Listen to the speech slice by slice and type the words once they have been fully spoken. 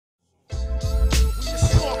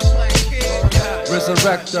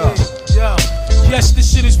Resurrector. Yeah. Yes,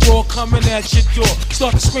 this shit is raw, coming at your door.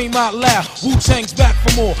 Start to scream out loud, Wu-Tang's back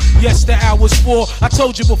for more. Yes, the hour's 4, I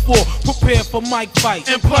told you before. Prepare for mic fights,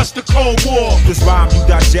 and plus the Cold War. This rhyme you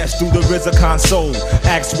digest through the RZA console.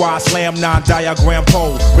 Axe Y, slam 9 diagram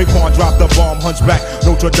pole. Raekwon dropped the bomb, hunchback.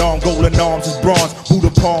 Notre Dame, golden arms is bronze.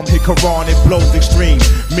 Buddha palm, hit Quran, it blows extreme.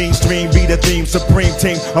 Mainstream be the theme, supreme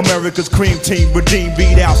team. America's cream team, redeem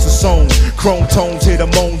beat out Sassoon. Chrome tones, hit the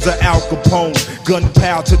moans of Al Capone.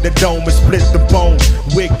 Gunpowder to the dome and split the bone.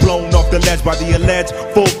 Wig blown off the ledge by the alleged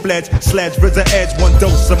full-fledged sledge. RZA edge, one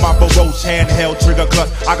dose of my baroche handheld trigger clutch.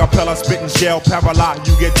 Acapella spitting shell, paralyzed,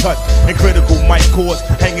 you get touched. And critical mic cords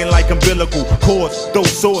hanging like umbilical cords. Those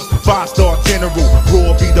swords, 5-star general.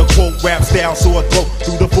 Raw be the quote, rap style, sore throat.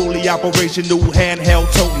 Through the fully operational handheld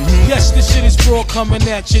toting. Yes, this shit is raw, coming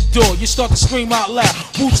at your door. You start to scream out loud,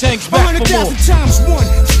 Wu-Tang's back for more. 100,000 times one,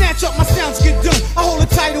 snatch up my sounds, get done. I hold a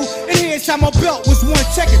title, and here's how my belt was one.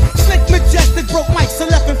 Check it, slick, majestic, broke mics, so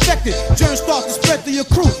left infected. Germs start to spread through your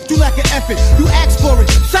crew, do like an effort. You ask for it,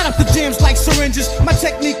 shut up the jams like syringes. My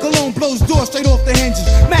technique alone blows doors straight off the hinges.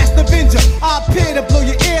 Master Avenger, I appear to blow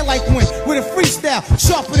your ear like wind. With a freestyle,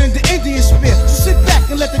 sharper than the Indian spear. So sit back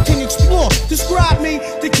and let the king explore. Describe me,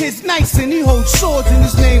 the kid's nice and he holds swords in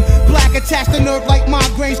his name. Black attached to nerve like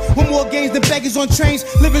migraines. With more games than beggars on trains.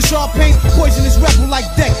 Living sharp pains, poisonous rebel like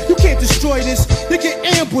deck. You can't destroy this, you get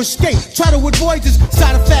ambushed, skate. Try to avoid this,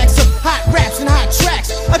 side effects of hot raps and hot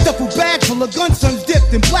tracks. A duffel bag full of gunsons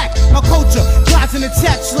dipped in black. My culture, glides and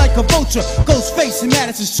attached like a vulture. Ghost face in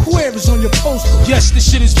Madison Square is on your poster. Yes, this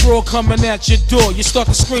shit is raw, coming at your door. You start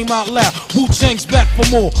to scream out loud, Wu-Tang's back for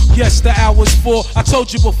more. Yes, the hour's 4, I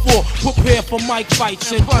told you before. Prepare for mic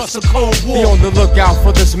fights and plus a Cold War. Be on the lookout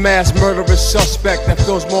for this mass murderous suspect that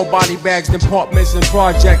fills more body bags than apartments and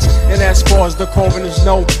projects. And as far as the coroners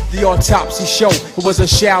know, the autopsy show, it was a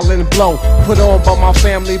Shaolin blow put on by my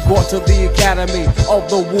family, brought to the academy of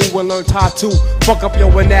the Wu and learned how to fuck up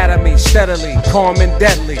your anatomy steadily, calm and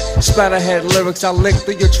deadly. Splatterhead lyrics I lick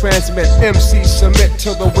through your transmit. MC submit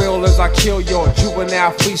to the will as I kill your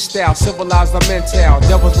juvenile freestyle. Civilize the mental.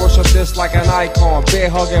 Devils worship this like an icon. Bear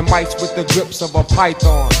hugging mics with the grips of a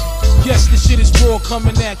python. Yes, this shit is raw,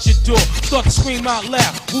 coming at your door. Start to scream out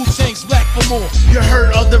loud, Wu-Tang's back for more. You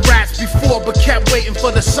heard of the raps before, but kept waiting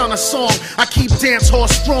for the son of song. I keep dancehall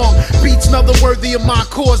strong. Beats another worthy of my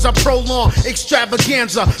cause. I prolong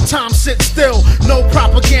extravaganza. Time sit still, no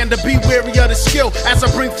propaganda. Be wary of the skill as I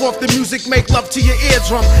bring forth the music. Make love to your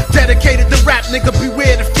eardrum. Dedicated to rap, nigga.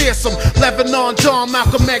 Beware the fearsome. Lebanon, Dawn,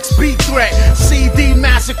 Malcolm X, beat threat. CD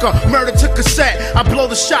Massacre, murder to cassette. I blow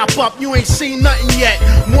the shop up. You ain't seen nothing yet.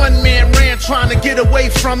 One man ran trying to get away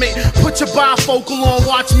from it. Put your bifocal on,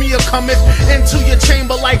 watch me A-Cometh into your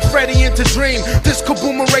chamber like Freddy into Dream.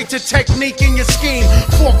 Discombumberate your technique and your scheme.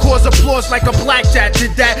 4 chords applause like a blackjack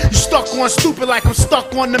did that. You stuck on stupid like I'm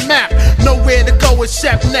stuck on the map. Nowhere to go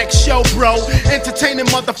except next show, bro. Entertaining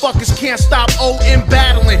motherfuckers can't stop in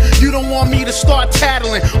battling. You don't want me to start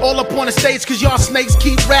tattling. All up on the stage cause y'all snakes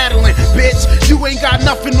keep rattling. Bitch, you ain't got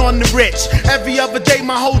nothing on the rich. Every other day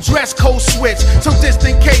my whole dress code switch. So just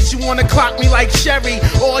in case you wanna clock me like Sherry,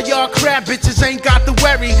 all y'all crab bitches ain't got the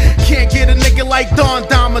worry. Can't get a nigga like Don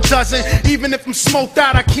Dime a dozen. Even if I'm smoked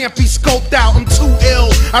out, I can't be scoped out. I'm too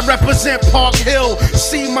ill. I represent Park Hill.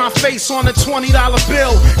 See my face on a $20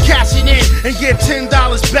 bill. Cash it in and get $10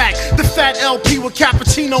 back. The fat LP with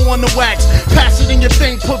cappuccino on the wax. Pass it in your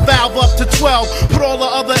thing, put valve up to 12. Put all the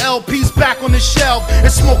other LPs back on the shelf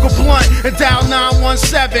and smoke a blunt and dial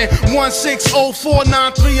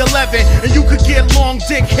 917-1604-9311. And you could get long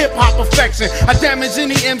dick hip-hop affection. I damage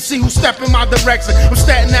any MC who step in my direction. I'm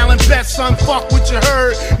Staten Island best, son, fuck what you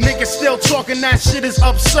heard. Niggas still talking, that shit is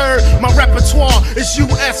absurd. My repertoire is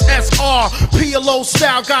USSR. PLO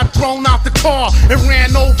style got thrown out the car and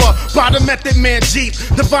ran over by the Method Man Jeep.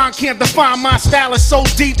 Divine can't define my style, is so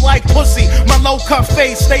deep like pussy. My low-cut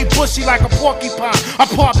face stay bushy like a porcupine. I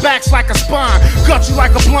part backs like a spine, gut you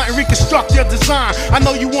like a blunt and reconstruct your design. I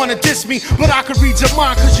know you wanna diss me, but I can read your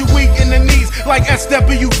mind cause you weak in the knees like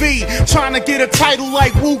SWV. Trying to get a title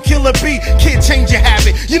like Wu Killer B. Can't change your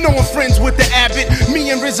habit, you know I'm friends with the Abbott.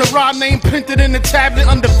 Me and RZA Raw name printed in the tablet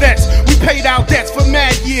under vets. We paid our debts for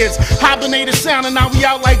mad years. Hibernated sound and now we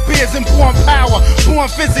out like beers and born power. Born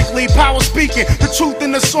physically, power speaking. The truth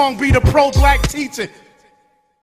in the song be the pro-black teaching.